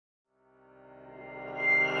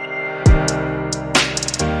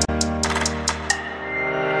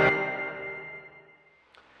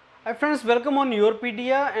Hi friends, welcome on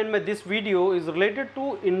YourPedia, and this video is related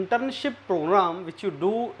to internship program which you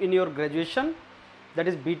do in your graduation, that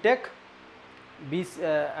is B.tech,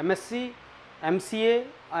 MSc, MCA,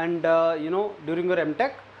 and during your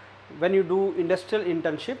MTech when you do industrial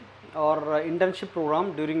internship or internship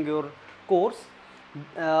program during your course.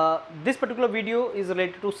 This particular video is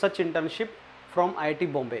related to such internship from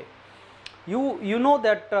IIT Bombay. You know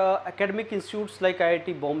that academic institutes like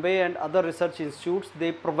IIT Bombay and other research institutes,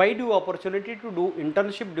 they provide you opportunity to do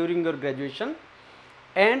internship during your graduation,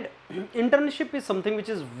 and internship is something which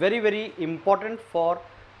is very important for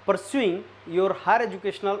pursuing your higher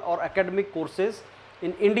educational or academic courses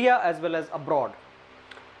in India as well as abroad.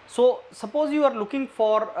 So suppose you are looking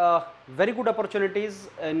for very good opportunities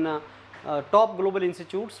in top global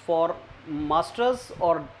institutes for masters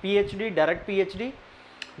or PhD, direct PhD,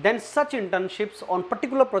 then such internships on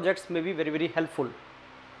particular projects may be very helpful.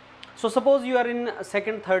 So suppose you are in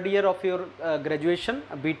second, third year of your graduation,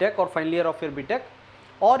 B.tech, or final year of your B.tech,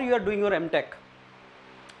 or you are doing your MTech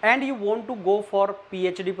and you want to go for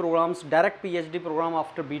PhD programs, direct PhD program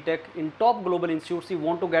after B.tech in top global institutes. You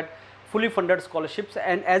want to get fully funded scholarships,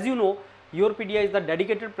 and as you know, YourPedia is the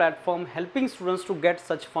dedicated platform helping students to get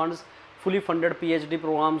such funds, fully funded PhD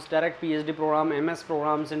programs, direct PhD program, MS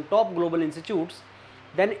programs in top global institutes.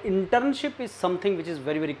 Then internship is something which is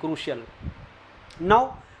very crucial.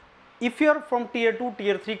 Now if you are from tier 2,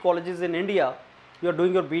 tier 3 colleges in India, you are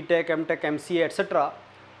doing your B.tech, M.tech, MCA, etc.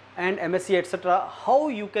 and MSc, etc., how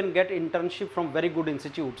you can get internship from very good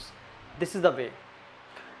institutes? This is the way.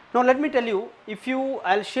 Now let me tell you,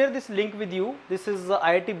 I'll share this link with you. This is the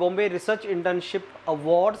IIT Bombay Research Internship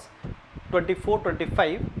Awards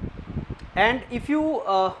 24-25, and if you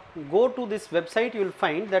go to this website, you will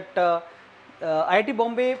find that IIT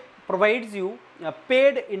Bombay provides you a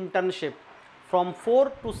paid internship from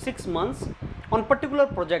 4 to 6 months on particular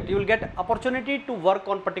project. You will get opportunity to work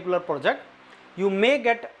on particular project. You may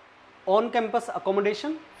get on campus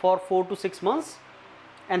accommodation for 4 to 6 months,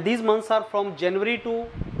 and these months are from January to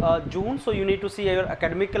June, so you need to see your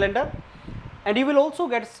academic calendar, and you will also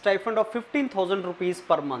get stipend of 15,000 rupees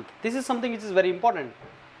per month. This is something which is very important.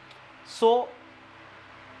 So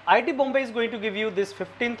IIT Bombay is going to give you this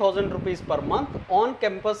 15,000 rupees per month on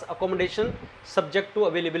campus accommodation subject to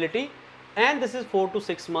availability, and this is 4 to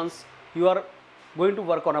 6 months you are going to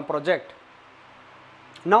work on a project.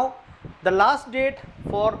 Now the last date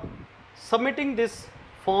for submitting this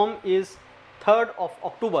form is 3rd of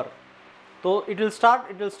October. So it will start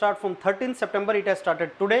from 13th September. It has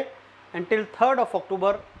started today. Until 3rd of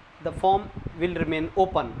October the form will remain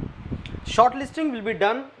open. Shortlisting will be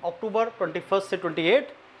done October 21st to 28.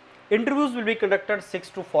 Interviews will be conducted 6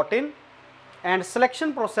 to 14, and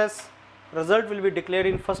selection process result will be declared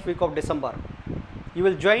in first week of December. You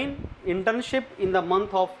will join internship in the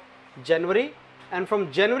month of January, and from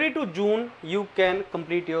January to June you can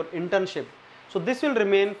complete your internship. So this will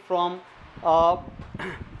remain from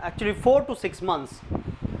actually 4 to 6 months.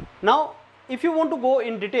 Now if you want to go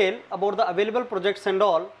in detail about the available projects and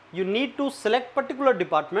all, you need to select particular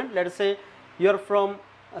department. Let us say you are from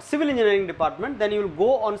civil engineering department, then you will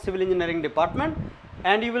go on civil engineering department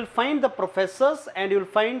and you will find the professors and you will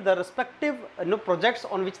find the respective projects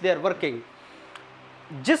on which they are working.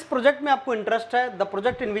 जिस project में आपको interest है, the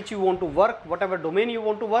project in which you want to work, whatever domain you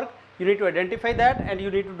want to work, you need to identify that and you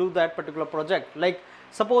need to do that particular project. Like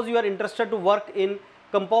suppose you are interested to work in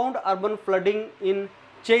compound urban flooding in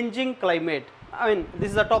changing climate, I mean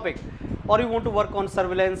this is a topic, or you want to work on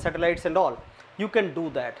surveillance, satellites and all, you can do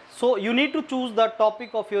that. So you need to choose the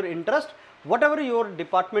topic of your interest. Whatever your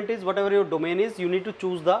department is, whatever your domain is, you need to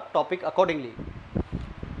choose the topic accordingly.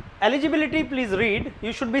 Eligibility, please read.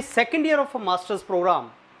 You should be second year of a master's program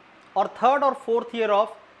or third or fourth year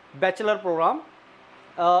of bachelor program.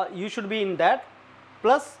 You should be in that.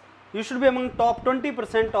 Plus you should be among top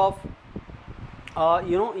 20% of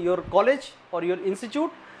your college or your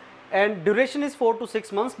institute, and duration is 4 to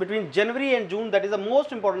 6 months between January and June. That is the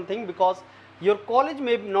most important thing, because your college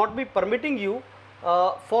may not be permitting you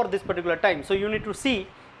for this particular time. So you need to see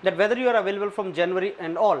that whether you are available from January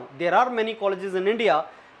and all. There are many colleges in India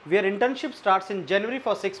where internship starts in January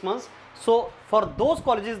for 6 months. So for those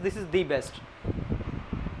colleges this is the best.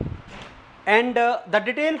 And the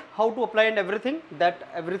detail how to apply and everything, that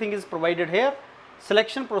everything is provided here.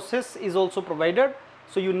 Selection process is also provided.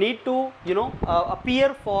 So you need to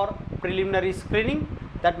appear for preliminary screening.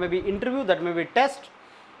 That may be interview, that may be test,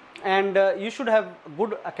 and you should have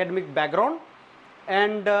good academic background,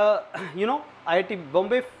 and IIT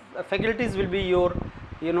Bombay faculties will be your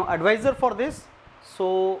advisor for this.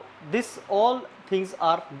 So this all things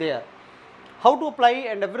are there. how to apply,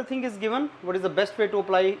 and everything is given. What is the best way to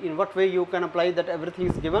apply, in what way you can apply, that everything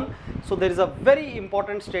is given. So there is a very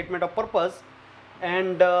important statement of purpose,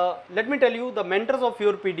 and let me tell you, the mentors of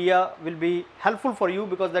YourPedia will be helpful for you,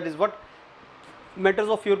 because that is what mentors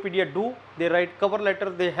of YourPedia do. They write cover letter,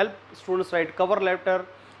 they help students write cover letter,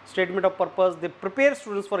 statement of purpose, they prepare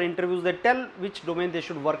students for interviews, they tell which domain they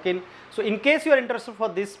should work in. So in case you are interested for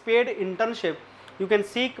this paid internship, you can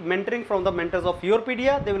seek mentoring from the mentors of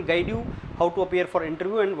YourPedia. They will guide you how to appear for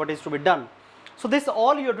interview and what is to be done. So this is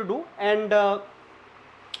all you have to do, and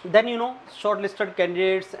then shortlisted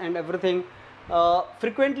candidates and everything,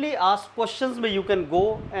 frequently asked questions where you can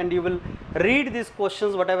go and you will read these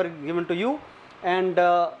questions whatever given to you, and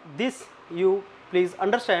this you please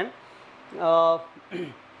understand.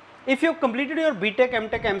 If you have completed your B.tech,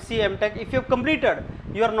 M.tech, MCA, MTech, if you have completed,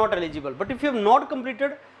 you are not eligible. But if you have not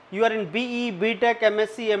completed, you are in BE, B.tech,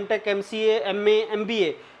 MSc, MTech, MCA, MA,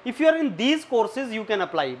 MBA. If you are in these courses, you can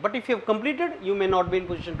apply. But if you have completed, you may not be in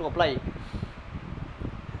position to apply.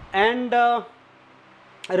 And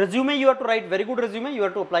resume, you have to write very good resume. You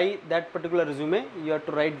have to apply that particular resume. You have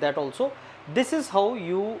to write that also. This is how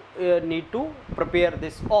you need to prepare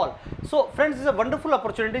this all. So friends, this is a wonderful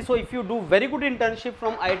opportunity. So if you do very good internship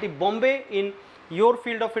from IIT Bombay in your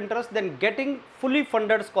field of interest, then getting fully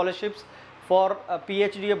funded scholarships for a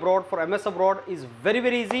PhD abroad, for MS abroad is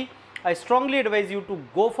very easy. I strongly advise you to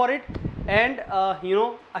go for it and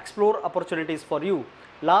explore opportunities for you.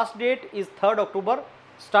 Last date is 3rd October,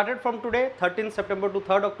 started from today, 13th September to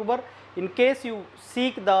 3rd October. In case you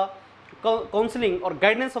seek the counseling or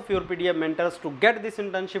guidance of YourPedia mentors to get this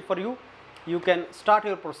internship for you, you can start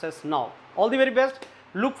your process now. All the very best.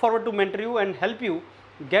 Look forward to mentor you and help you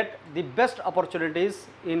get the best opportunities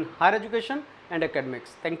in higher education and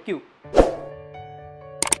academics. Thank you.